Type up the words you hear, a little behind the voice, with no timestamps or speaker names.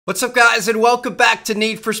What's up, guys, and welcome back to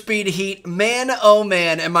Need for Speed Heat. Man, oh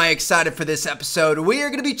man, am I excited for this episode. We are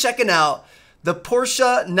going to be checking out the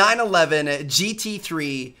Porsche 911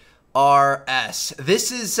 GT3 RS.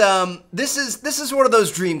 This is one of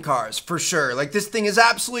those dream cars for sure. Like, this thing is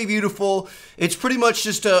absolutely beautiful. It's pretty much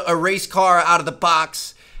just a race car out of the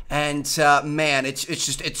box. And man,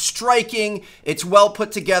 it's striking. It's well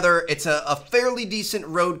put together. It's a fairly decent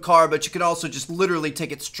road car, but you can also just literally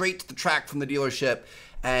take it straight to the track from the dealership.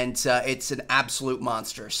 And it's an absolute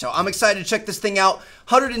monster. So I'm excited to check this thing out.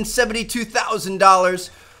 $172,000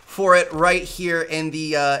 for it right here in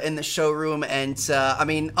the showroom. And I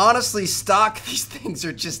mean, honestly, stock, these things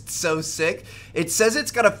are just so sick. It says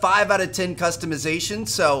it's got a 5 out of 10 customization,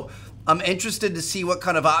 so I'm interested to see what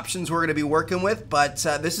kind of options we're going to be working with, but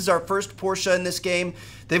this is our first Porsche in this game.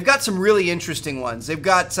 They've got some really interesting ones. They've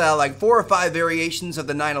got like 4 or 5 variations of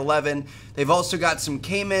the 911. They've also got some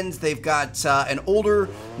Caymans. They've got an older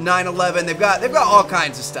 911. They've got all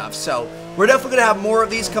kinds of stuff. So we're definitely going to have more of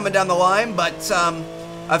these coming down the line, but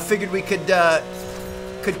I figured we could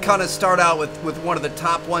kind of start out with one of the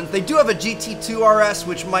top ones. They do have a GT2 RS,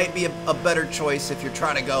 which might be a better choice if you're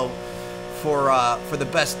trying to go for the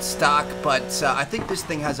best stock, but I think this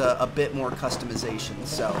thing has a bit more customization.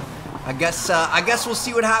 So I guess we'll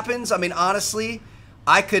see what happens. I mean, honestly,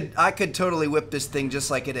 I could totally whip this thing just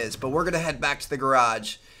like it is, but we're gonna head back to the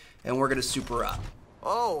garage and we're gonna super up.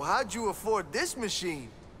 Oh, how'd you afford this machine?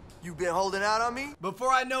 You been holding out on me? Before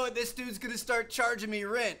I know it, this dude's gonna start charging me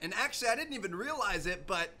rent. And actually, I didn't even realize it,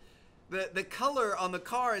 but the color on the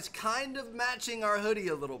car is kind of matching our hoodie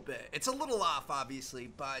a little bit. It's a little off,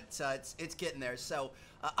 obviously, but it's getting there. So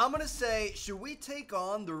I'm going to say, should we take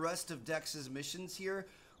on the rest of Dex's missions here?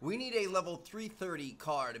 We need a level 330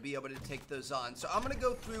 car to be able to take those on. So I'm going to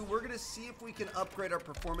go through. We're going to see if we can upgrade our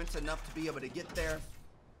performance enough to be able to get there.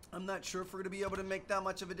 I'm not sure if we're going to be able to make that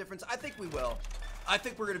much of a difference. I think we will. I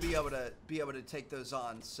think we're going to be able to take those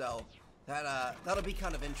on. So that'll be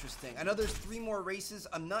kind of interesting. I know there's 3 more races.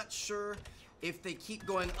 I'm not sure if they keep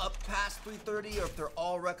going up past 330 or if they're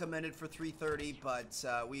all recommended for 330, but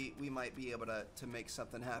we might be able to make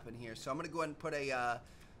something happen here. So I'm going to go ahead and put a,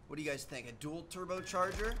 what do you guys think? A dual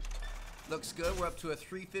turbocharger? Looks good. We're up to a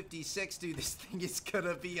 356. Dude, this thing is going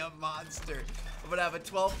to be a monster. I'm going to have a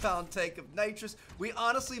 12-pound tank of nitrous. We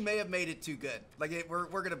honestly may have made it too good. Like, we're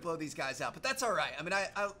going to blow these guys out, but that's all right. I mean, I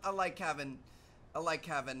like having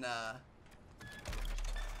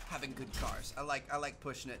good cars. I like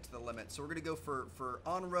pushing it to the limit. So we're gonna go for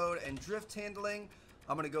on-road and drift handling.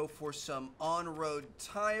 I'm gonna go for some on-road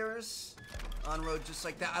tires. On-road just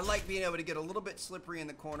like that. I like being able to get a little bit slippery in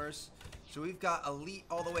the corners. So we've got Elite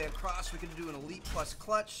all the way across. We can do an Elite Plus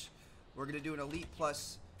clutch. We're gonna do an Elite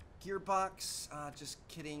Plus gearbox. Just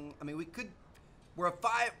kidding. I mean, we're a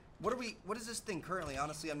 5. What is this thing currently?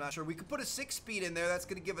 Honestly, I'm not sure. We could put a 6-speed in there. That's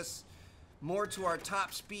gonna give us more to our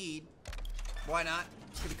top speed. Why not?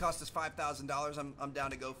 It's going to cost us $5,000. I'm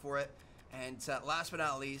down to go for it. And last but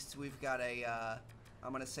not least, we've got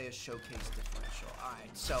I'm going to say a showcase differential. All right,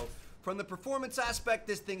 so from the performance aspect,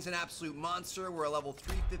 this thing's an absolute monster. We're a level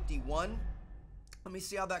 351. Let me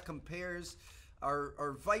see how that compares.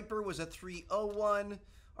 Our Viper was a 301.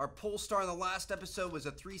 Our Polestar in the last episode was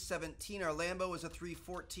a 317. Our Lambo was a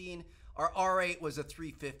 314. Our R8 was a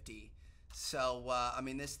 350. So, I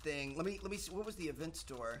mean, this thing, let me see, what was the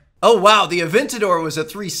Aventador? Oh, wow, the Aventador was a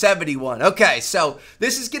 371. Okay, so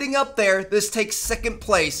this is getting up there. This takes second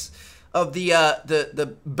place of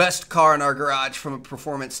the best car in our garage from a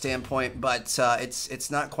performance standpoint, but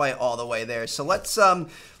it's not quite all the way there. So let's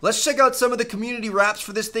check out some of the community wraps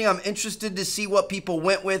for this thing. I'm interested to see what people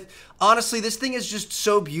went with. Honestly, this thing is just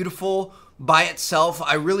so beautiful by itself.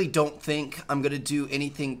 I really don't think I'm going to do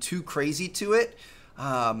anything too crazy to it.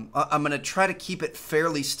 I'm going to try to keep it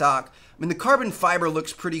fairly stock. I mean, the carbon fiber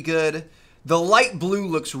looks pretty good. The light blue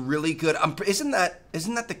looks really good. Isn't that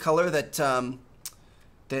the color that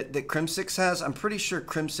that Crimsix has? I'm pretty sure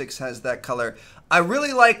Crimsix has that color. I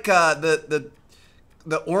really like the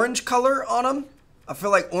orange color on them. I feel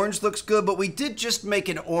like orange looks good, but we did just make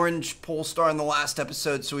an orange Polestar in the last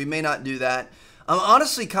episode, so we may not do that. I'm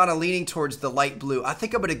honestly kind of leaning towards the light blue. I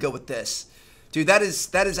think I'm going to go with this. Dude, that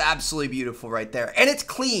is absolutely beautiful right there. And it's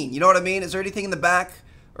clean, you know what I mean? Is there anything in the back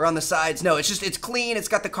or on the sides? No, it's clean. It's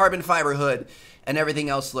got the carbon fiber hood and everything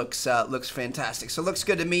else looks fantastic. So it looks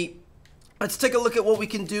good to me. Let's take a look at what we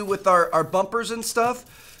can do with our bumpers and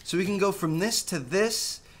stuff. So we can go from this to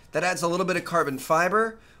this. That adds a little bit of carbon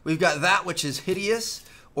fiber. We've got that, which is hideous.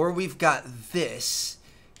 Or we've got this.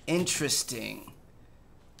 Interesting.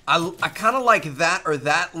 I kind of like that or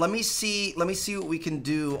that. Let me see what we can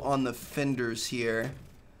do on the fenders here.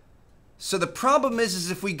 So the problem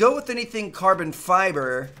is if we go with anything carbon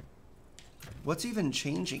fiber, what's even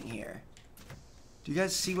changing here? Do you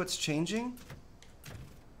guys see what's changing?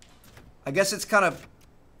 I guess it's kind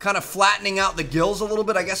of flattening out the gills a little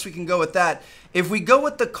bit. I guess we can go with that. If we go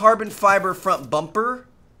with the carbon fiber front bumper,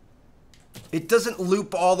 it doesn't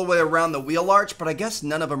loop all the way around the wheel arch, but I guess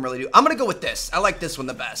none of them really do. I'm going to go with this. I like this one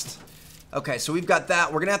the best. Okay, so we've got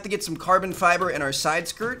that. We're going to have to get some carbon fiber in our side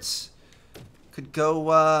skirts. Could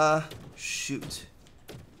go, shoot.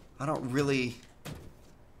 I don't really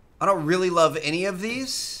love any of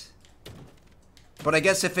these. But I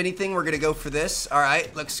guess if anything, we're going to go for this. All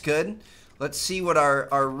right, looks good. Let's see what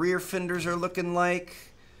our rear fenders are looking like.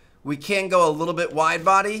 We can go a little bit wide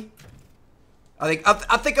body. I think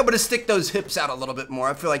I'm going to stick those hips out a little bit more.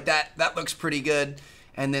 I feel like that looks pretty good.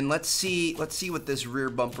 And then let's see what this rear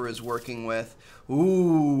bumper is working with.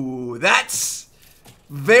 Ooh, that's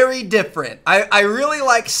very different. I really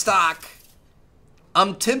like stock.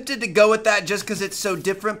 I'm tempted to go with that just because it's so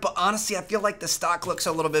different. But honestly, I feel like the stock looks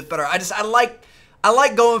a little bit better. I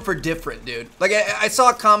like going for different, dude. Like, I saw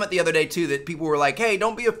a comment the other day, too, that people were like, hey,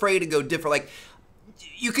 don't be afraid to go different. Like,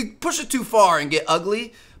 you could push it too far and get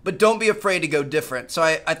ugly, but don't be afraid to go different. So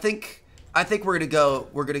I think we're gonna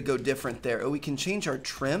go different there. Oh, we can change our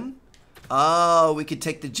trim. Oh, we could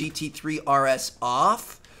take the GT3 RS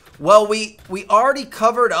off. Well, we already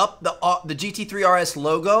covered up the GT3 RS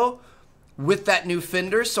logo with that new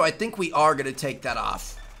fender, so I think we are gonna take that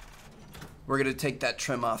off. We're going to take that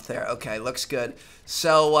trim off there. Okay, looks good.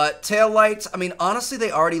 So, tail lights. I mean, honestly,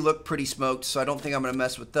 they already look pretty smoked, so I don't think I'm going to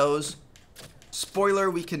mess with those. Spoiler,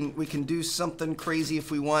 we can do something crazy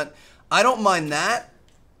if we want. I don't mind that.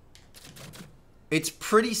 It's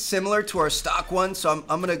pretty similar to our stock one, so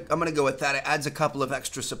I'm gonna go with that. It adds a couple of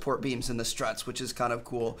extra support beams in the struts, which is kind of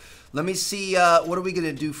cool. Let me see, what are we going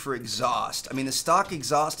to do for exhaust? I mean, the stock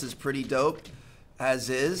exhaust is pretty dope, as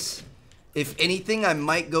is. If anything, I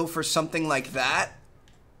might go for something like that.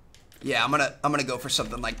 Yeah, I'm gonna go for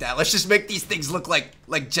something like that. Let's just make these things look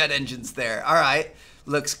like jet engines there. All right,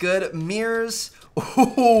 looks good. Mirrors.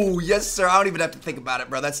 Oh, yes, sir. I don't even have to think about it,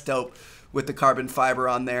 bro. That's dope with the carbon fiber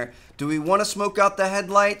on there. Do we want to smoke out the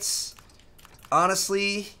headlights?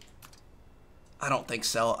 Honestly, I don't think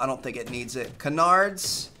so. I don't think it needs it.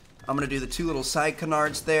 Canards. I'm gonna do the two little side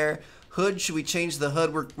canards there. Hood. Should we change the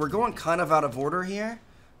hood? We're going kind of out of order here.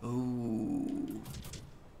 Ooh.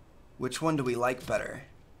 Which one do we like better?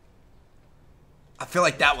 I feel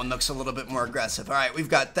like that one looks a little bit more aggressive. All right, we've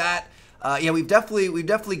got that. Yeah, we've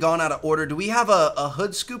definitely gone out of order. Do we have a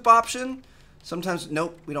hood scoop option? Sometimes,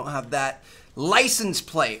 nope, we don't have that. License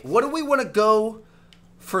plate. What do we want to go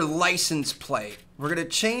for license plate? We're gonna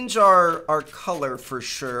change our color for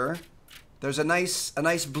sure. There's a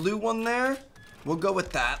nice blue one there. We'll go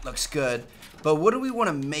with that. Looks good. But what do we want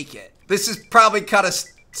to make it? This is probably kind of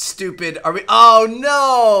stupid. Are we? Oh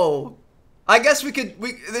no! I guess we could.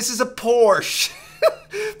 This is a Porsche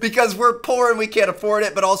because we're poor and we can't afford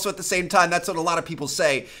it. But also at the same time, that's what a lot of people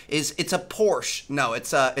say is it's a Porsche. No,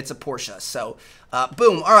 it's a Porsche. So,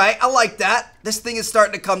 boom. All right, I like that. This thing is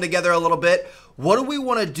starting to come together a little bit. What do we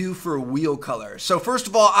want to do for wheel color? So first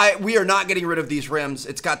of all, we are not getting rid of these rims.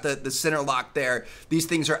 It's got the center lock there. These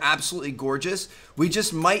things are absolutely gorgeous. We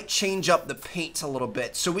just might change up the paints a little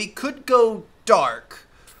bit. So we could go dark,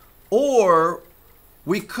 or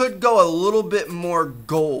we could go a little bit more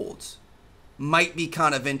gold. Might be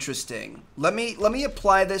kind of interesting. Let me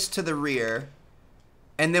apply this to the rear,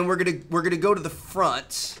 and then we're gonna go to the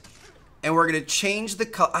front, and we're gonna change the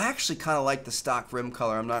color. I actually kind of like the stock rim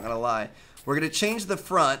color. I'm not gonna lie. We're gonna change the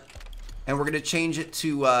front, and we're gonna change it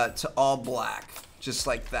to all black, just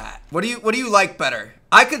like that. What do you like better?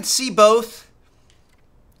 I could see both.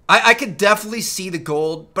 I could definitely see the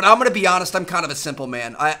gold, but I'm gonna be honest. I'm kind of a simple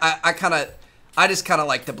man. I just kind of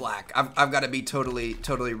like the black. I've got to be totally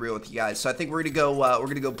real with you guys. So I think we're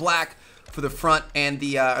gonna go black for the front and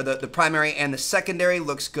the primary and the secondary.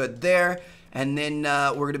 Looks good there. And then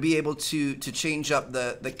we're gonna be able to change up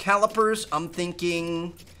the calipers. I'm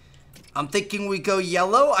thinking we go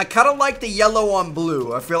yellow. I kind of like the yellow on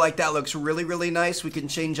blue. I feel like that looks really nice. We can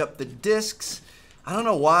change up the discs. I don't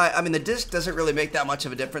know why. I mean, the disc doesn't really make that much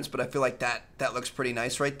of a difference, but I feel like that looks pretty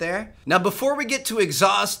nice right there. Now, before we get to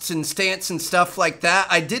exhausts and stance and stuff like that,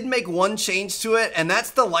 I did make one change to it, and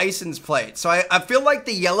that's the license plate. So I feel like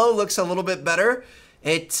the yellow looks a little bit better.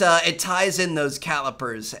 It ties in those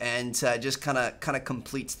calipers and just kind of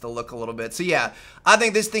completes the look a little bit. So yeah, I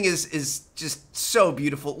think this thing is just so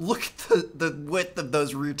beautiful. Look at the width of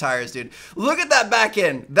those rear tires, dude. Look at that back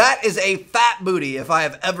end. That is a fat booty if I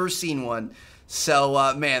have ever seen one.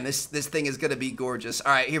 So, man, this thing is going to be gorgeous.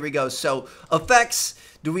 All right, here we go. So, effects,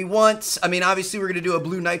 Do we want, I mean, obviously we're going to do a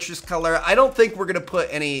blue nitrous color. I don't think we're going to put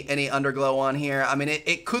any underglow on here. I mean,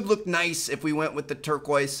 it could look nice if we went with the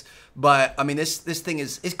turquoise, but I mean, this thing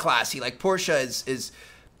is classy. Like Porsche is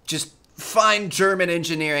just fine German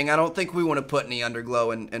engineering. I don't think we want to put any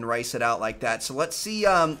underglow and rice it out like that. So let's see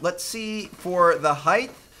for the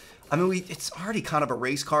height. I mean, it's already kind of a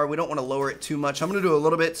race car. We don't want to lower it too much. I'm going to do a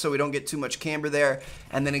little bit so we don't get too much camber there.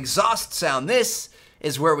 And then exhaust sound. This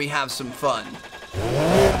is where we have some fun.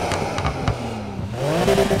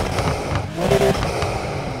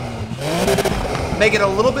 Make it a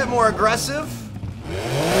little bit more aggressive.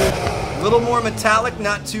 A little more metallic,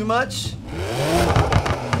 not too much.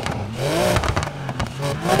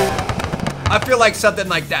 I feel like something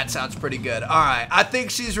like that sounds pretty good. All right, I think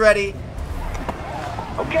she's ready.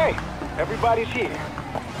 Okay, everybody's here.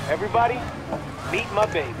 Everybody, meet my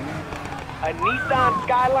baby. A Nissan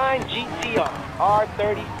Skyline GTR,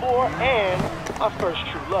 R34, and my first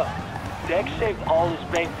true love. Dex saved all his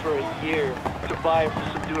bank for a year to buy her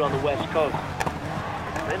for some dude on the West Coast.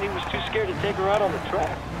 Then he was too scared to take her out on the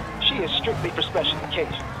track. She is strictly for special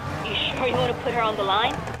occasions. You sure you want to put her on the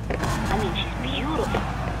line? I mean, she's beautiful.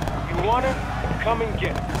 You want her? Come and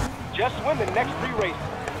get her. Just win the next 3 races.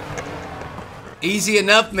 Easy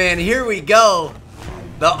enough, man. Here we go.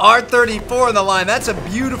 The R34 on the line. That's a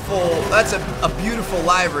beautiful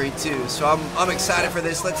livery too. So I'm excited for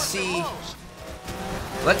this. Let's see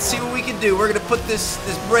what we can do. We're gonna put this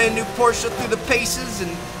brand new Porsche through the paces,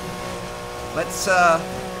 and let's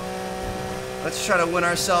try to win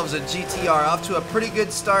ourselves a GTR. Off to a pretty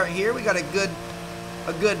good start here. We got a good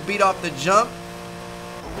beat off the jump.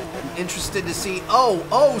 I'm interested to see.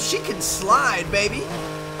 Oh, she can slide, baby.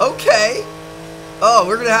 Okay. Oh,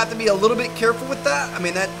 we're gonna have to be a little bit careful with that. I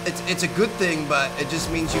mean, it's a good thing, but it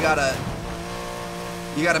just means you gotta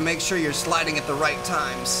make sure you're sliding at the right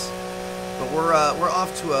times. But we're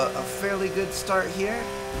off to a fairly good start here.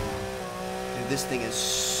 Dude, this thing is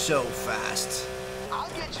so fast. I'll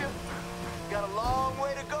get you. Got a long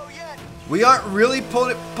way to go yet. We aren't really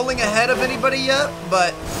pulling ahead of anybody yet,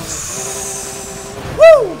 but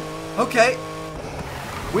woo! Okay.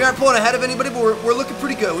 We aren't pulling ahead of anybody, but we're looking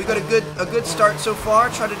pretty good. We got a good start so far.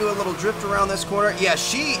 Try to do a little drift around this corner. Yeah,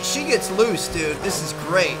 she gets loose, dude. This is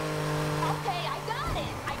great. Okay, I got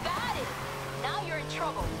it. Now you're in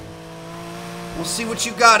trouble. We'll see what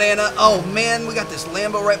you got, Anna. Oh man, we got this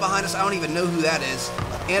Lambo right behind us. I don't even know who that is.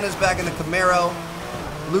 Anna's back in the Camaro.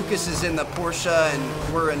 Lucas is in the Porsche,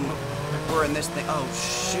 and we're in this thing. Oh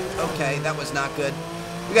shoot. Okay, that was not good.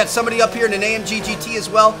 We got somebody up here in an AMG GT as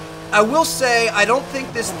well. I will say, I don't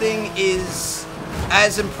think this thing is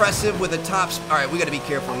as impressive with a top. All right, we got to be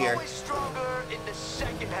careful here. Stronger in the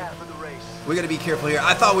second half of the race. We got to be careful here.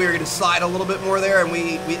 I thought we were going to slide a little bit more there, and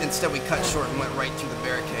we instead we cut short and went right through the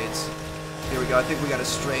barricades. Here we go. I think we got a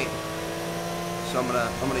straight. So I'm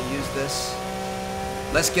gonna use this.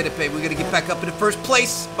 Let's get it, babe. We got to get back up into first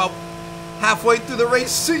place. About halfway through the race.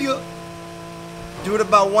 See ya. Do it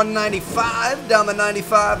about 195 down the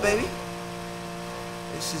 95, baby.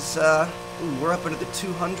 This is, ooh, we're up into the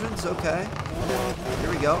 200s, okay.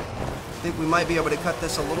 Here we go. I think we might be able to cut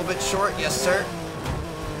this a little bit short. Yes, sir.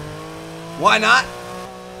 Why not?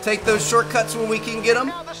 Take those shortcuts when we can get them.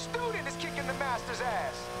 Now the student is kicking the master's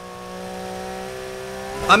ass.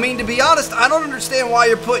 I mean, to be honest, I don't understand why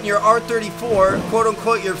you're putting your R34,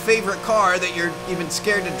 quote-unquote, your favorite car that you're even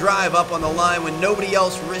scared to drive up on the line when nobody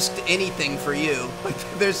else risked anything for you. Like,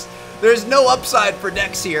 there's no upside for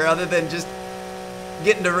Dex here other than just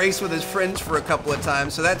getting to race with his friends for a couple of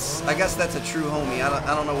times. So I guess that's a true homie.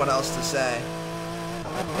 I don't know what else to say.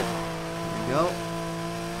 There we go.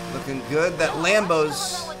 Looking good. That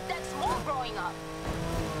Lambo's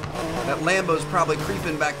probably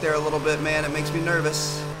creeping back there a little bit, man. It makes me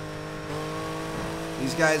nervous.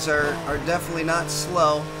 These guys are definitely not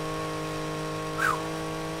slow. Whew.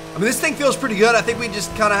 I mean, this thing feels pretty good. I think we just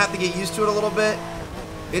kind of have to get used to it a little bit.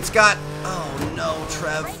 It's got, oh no,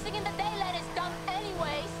 Trev.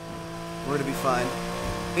 We're gonna be fine.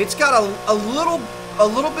 It's got a little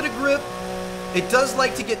bit of grip. It does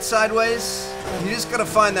like to get sideways. You just gotta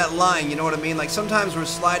find that line, you know what I mean? Like sometimes we're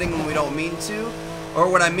sliding when we don't mean to, or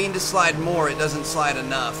when I mean to slide more, it doesn't slide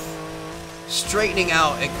enough. Straightening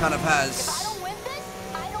out, it kind of has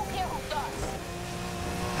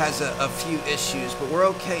a few issues, but we're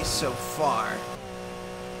okay so far.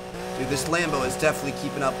 Dude, this Lambo is definitely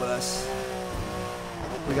keeping up with us.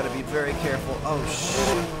 We gotta be very careful. Oh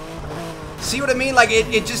shoot. See what I mean? Like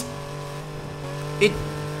it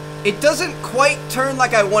doesn't quite turn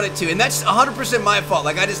like I want it to, and that's 100% my fault.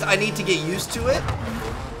 Like I need to get used to it.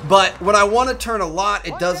 But when I want to turn a lot,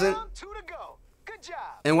 it doesn't. 2 to go. Good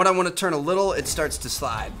job. And when I want to turn a little, it starts to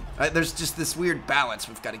slide. Right? There's just this weird balance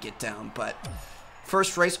we've got to get down. But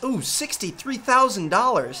first race, ooh,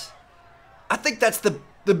 $63,000. I think that's the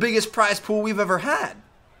biggest prize pool we've ever had.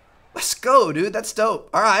 Let's go, dude. That's dope.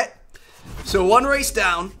 All right. So 1 race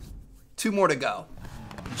down, 2 more to go.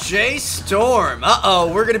 J Storm.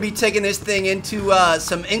 Uh-oh, we're going to be taking this thing into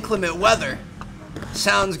some inclement weather.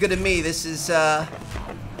 Sounds good to me. This is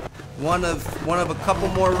one of a couple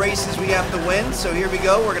more races we have to win. So here we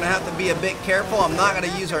go. We're going to have to be a bit careful. I'm not going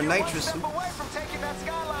to use our nitrous.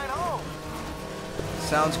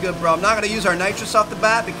 Sounds good, bro. I'm not going to use our nitrous off the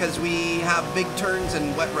bat because we have big turns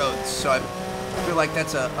and wet roads. So I feel like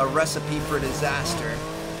that's a recipe for disaster.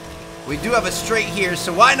 We do have a straight here,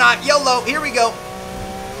 so why not? YOLO, here we go.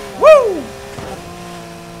 Woo!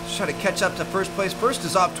 Let's try to catch up to first place. First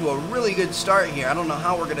is off to a really good start here. I don't know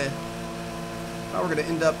how we're gonna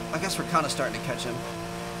end up. I guess we're kind of starting to catch him.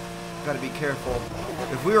 Got to be careful.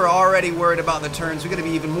 If we were already worried about the turns, we're gonna be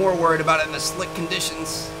even more worried about it in the slick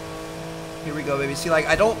conditions. Here we go, baby. See, like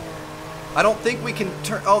I don't think we can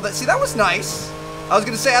turn. Oh, see, that was nice. I was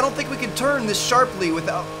gonna say I don't think we can turn this sharply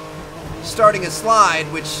without starting a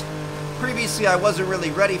slide, which previously I wasn't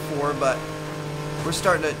really ready for, but we're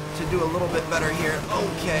starting to do a little bit better here.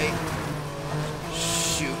 Okay.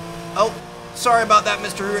 Shoot. Oh, sorry about that,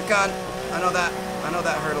 Mr. Huracan. I know that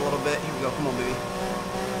hurt a little bit. Here we go. Come on, baby.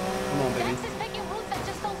 Come on, baby.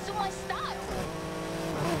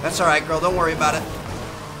 That's all right, girl. Don't worry about it.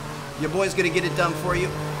 Your boy's gonna get it done for you.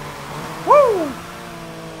 Woo!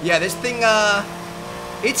 Yeah, this thing,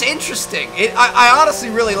 it's interesting. I honestly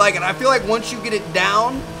really like it. I feel like once you get it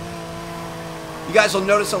down, you guys will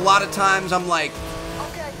notice a lot of times I'm like,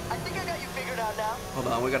 Okay, I think I got you figured out now. hold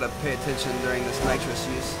on, we gotta pay attention during this nitrous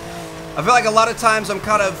use. I feel like a lot of times I'm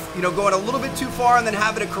kind of, you know, going a little bit too far and then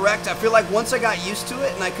having to correct. I feel like once I got used to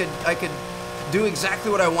it and I could do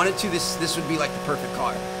exactly what I wanted to, this would be like the perfect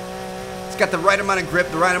car. It's got the right amount of grip,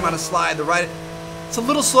 the right amount of slide, it's a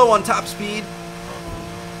little slow on top speed.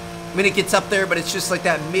 I mean, it gets up there, but it's just like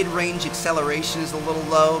that mid-range acceleration is a little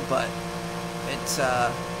low, but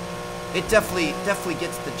it definitely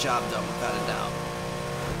gets the job done without a doubt.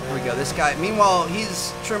 Here we go. This guy, meanwhile,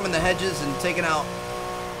 he's trimming the hedges and taking out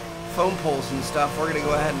phone poles and stuff. We're gonna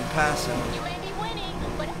go ahead and pass him. You may be winning,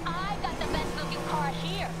 but I got the best looking car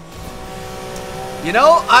here. You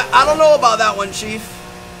know, I don't know about that one, Chief.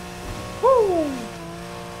 Woo!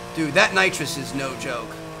 Dude, that nitrous is no joke.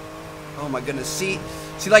 Oh my goodness. See,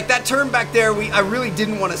 like that turn back there, I really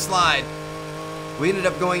didn't want to slide. We ended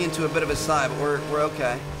up going into a bit of a slide, but we're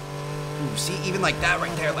okay. Ooh, see, even like that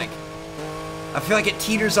right there, like, I feel like it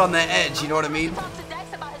teeters on the edge, you know what I mean?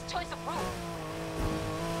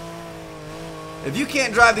 If you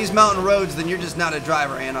can't drive these mountain roads, then you're just not a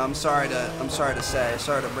driver, Anna. I'm sorry to say.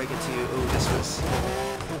 Sorry to break it to you. Ooh,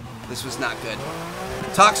 this was not good.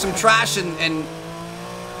 Talk some trash and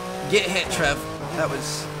get hit, Trev. That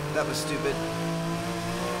was stupid.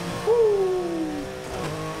 Woo.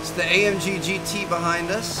 It's the AMG GT behind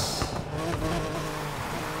us.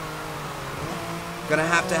 Gonna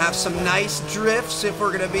have to have some nice drifts if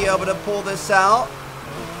we're gonna be able to pull this out.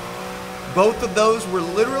 Both of those were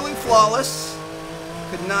literally flawless.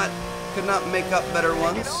 Could not make up better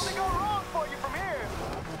ones. It can only go wrong for you from here.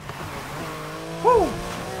 Woo!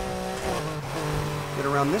 Get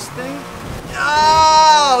around this thing.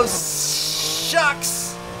 Oh,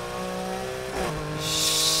 shucks!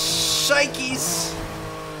 Shikeys.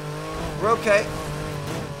 We're okay.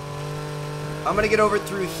 I'm gonna get over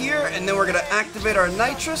through here, and then we're gonna activate our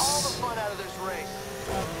nitrous.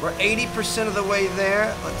 We're 80% of the way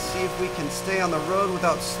there. Let's see if we can stay on the road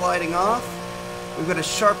without sliding off. We've got a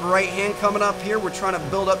sharp right hand coming up here. We're trying to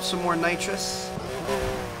build up some more nitrous.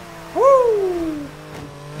 Woo!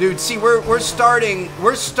 Dude, see, we're starting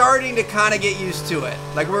to kind of get used to it.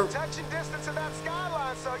 Like we're touching distance of that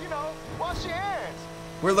skyline, so you know, wash your hands.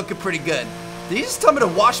 We're looking pretty good. Did you just tell me to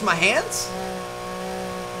wash my hands?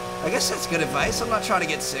 I guess that's good advice. I'm not trying to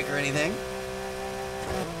get sick or anything.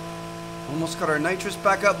 Almost got our nitrous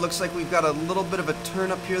back up. Looks like we've got a little bit of a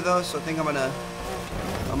turn up here though, so I think I'm gonna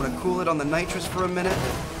cool it on the nitrous for a minute.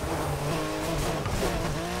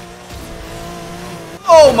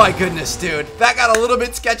 Oh my goodness, dude. That got a little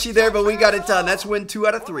bit sketchy there, but we got it done. That's win 2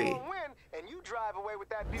 out of 3. And you drive away with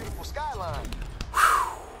that beautiful skyline.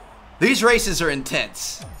 These races are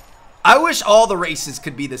intense. I wish all the races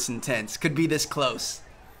could be this intense, could be this close,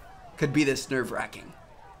 could be this nerve-wracking.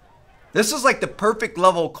 This is like the perfect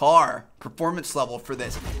level car, performance level for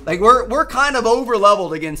this. Like we're kind of over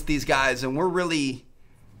leveled against these guys, and we're really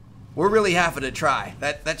having to try.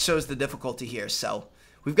 That shows the difficulty here. So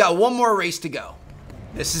we've got one more race to go.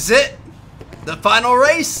 This is it. The final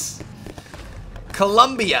race.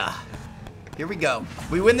 Columbia. Here we go.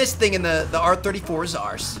 We win this thing and the R34 is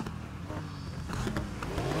ours.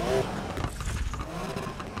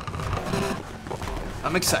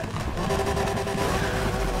 I'm excited. Dex,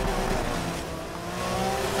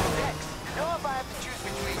 you know if I have to choose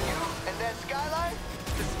between you and that Skyline,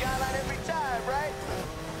 the Skyline every time, right?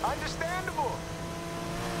 Understandable.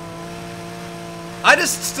 I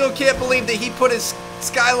just still can't believe that he put his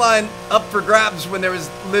Skyline up for grabs when there was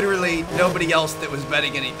literally nobody else that was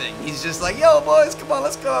betting anything. He's just like, yo boys, come on,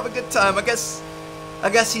 let's go have a good time. I guess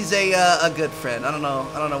he's a good friend. I don't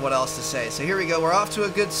know what else to say. So here we go. We're off to a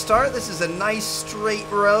good start. This is a nice straight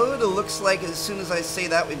road. It looks like as soon as I say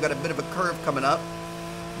that, we've got a bit of a curve coming up,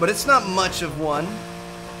 but it's not much of one.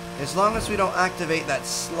 As long as we don't activate that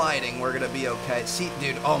sliding, we're gonna be okay. See,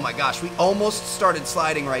 dude, oh my gosh, we almost started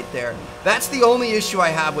sliding right there. That's the only issue I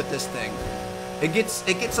have with this thing. It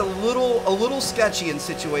gets a little sketchy in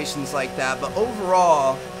situations like that, but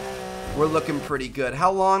overall, we're looking pretty good.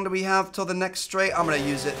 How long do we have till the next straight? I'm gonna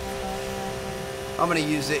use it. I'm gonna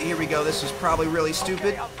use it. Here we go. This was probably really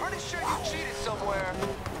stupid. Okay, I'm pretty sure you cheated somewhere.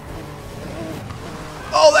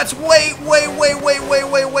 Oh, that's way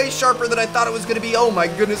sharper than I thought it was gonna be. Oh my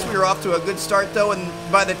goodness, we are off to a good start though, and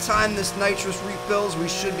by the time this nitrous refills, we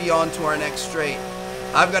should be on to our next straight.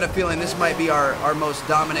 I've got a feeling this might be our most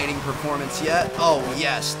dominating performance yet. Oh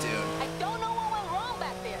yes, dude. I don't know what went wrong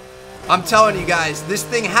back there. I'm telling you guys, this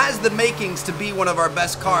thing has the makings to be one of our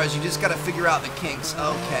best cars. You just got to figure out the kinks.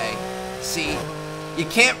 Okay. See, you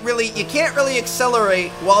can't really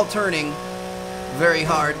accelerate while turning very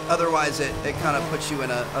hard. Otherwise, it kind of puts you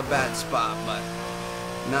in a bad spot. But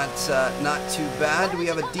not too bad. We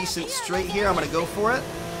have a decent straight here. I'm gonna go for it.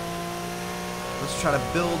 Let's try to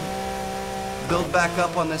build back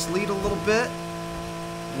up on this lead a little bit.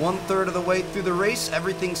 1/3 of the way through the race,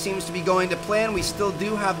 everything seems to be going to plan. We still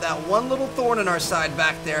do have that one little thorn in our side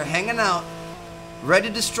back there, hanging out, ready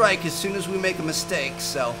to strike as soon as we make a mistake.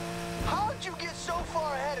 So, How'd you get so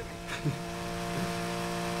far ahead of me?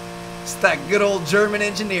 it's that good old German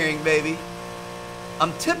engineering, baby.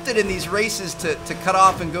 I'm tempted in these races to cut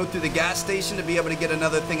off and go through the gas station to be able to get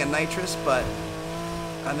another thing of nitrous, but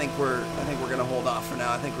I think we're gonna hold off for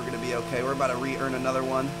now. I think we're gonna be okay. We're about to re-earn another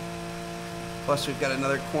one. Plus, we've got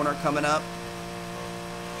another corner coming up.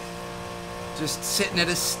 Just sitting at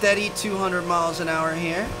a steady 200 miles an hour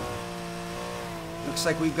here. Looks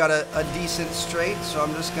like we've got a decent straight, so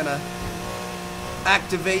I'm just gonna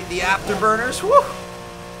activate the afterburners. Woo!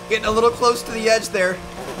 Getting a little close to the edge there,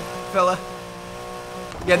 fella.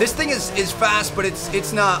 Yeah, this thing is fast, but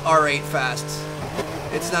it's not R8 fast.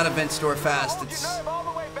 It's not event store fast.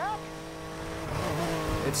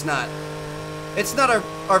 It's not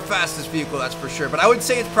our fastest vehicle, that's for sure. But I would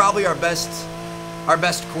say it's probably our best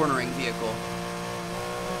cornering vehicle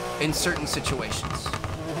in certain situations.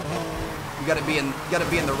 You gotta be in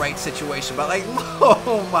the right situation. But like,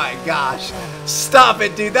 oh my gosh, stop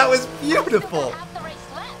it, dude! That was beautiful.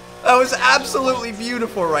 That was absolutely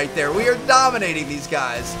beautiful right there. We are dominating these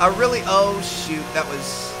guys. Oh shoot, that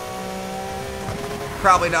was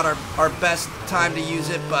probably not our best time to use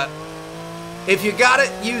it, but if you got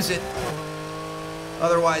it, use it.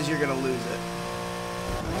 Otherwise, you're gonna lose it.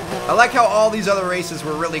 I like how all these other races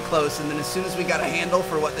were really close, and then as soon as we got a handle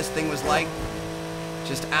for what this thing was like,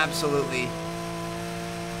 just absolutely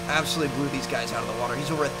blew these guys out of the water.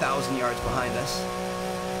 He's over 1,000 yards behind us.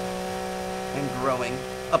 And growing.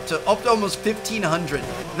 Up to almost 1,500.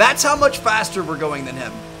 That's how much faster we're going than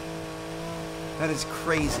him. That is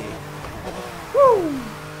crazy. Woo!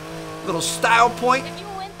 Little style point. If you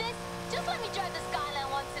win this, just let me drive the Skyline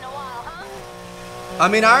once in a while, huh? I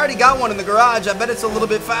mean, I already got one in the garage. I bet it's a little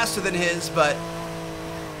bit faster than his, but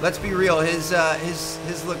let's be real. His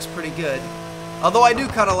looks pretty good. Although I do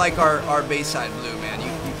kind of like our Bayside blue, man. You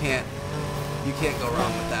can't go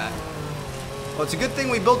wrong with that. Well, it's a good thing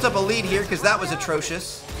we built up a lead here because that was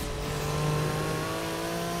atrocious.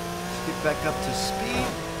 Let's get back up to speed.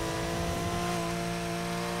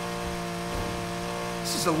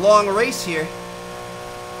 This is a long race here.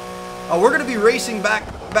 Oh, we're gonna be racing back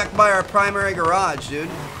by our primary garage, dude.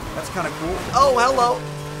 That's kind of cool. Oh, hello.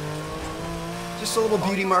 Just a little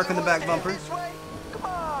beauty mark on the back bumper. Come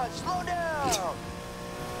on, slow down.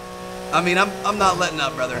 I mean, I'm not letting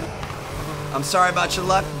up, brother. I'm sorry about your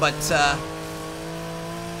luck, but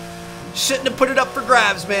shouldn't have put it up for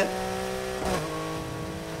grabs, man.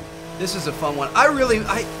 This is a fun one.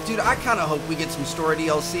 Dude, I kind of hope we get some store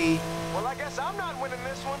DLC. Well, I guess I'm not winning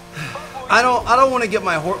this one. I don't want to get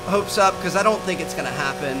my hopes up because I don't think it's gonna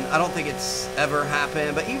happen. I don't think it's ever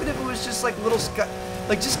happened. But even if it was just like little,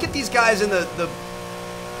 like just get these guys in the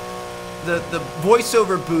the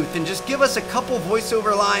voiceover booth and just give us a couple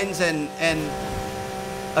voiceover lines and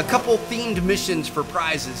a couple themed missions for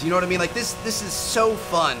prizes. You know what I mean? Like this is so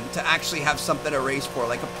fun to actually have something to race for,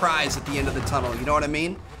 like a prize at the end of the tunnel. You know what I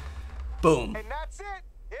mean? Boom. And that's it.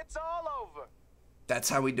 It's all over. That's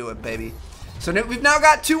how we do it, baby. So we've now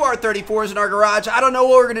got 2 R34s in our garage. I don't know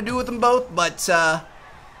what we're gonna do with them both, but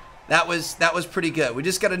that was pretty good. We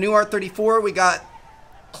just got a new R34. We got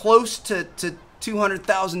close to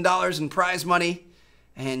 $200,000 in prize money.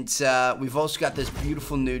 And we've also got this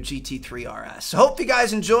beautiful new GT3 RS. So hope you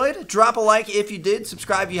guys enjoyed. Drop a like if you did.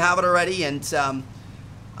 Subscribe if you haven't already. And I'm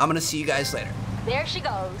going to see you guys later. There she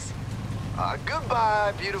goes.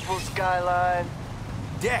 Goodbye, beautiful skyline.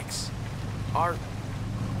 Dex, are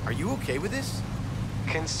you okay with this?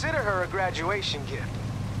 Consider her a graduation gift.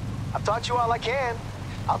 I've taught you all I can.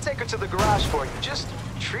 I'll take her to the garage for you. Just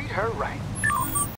treat her right.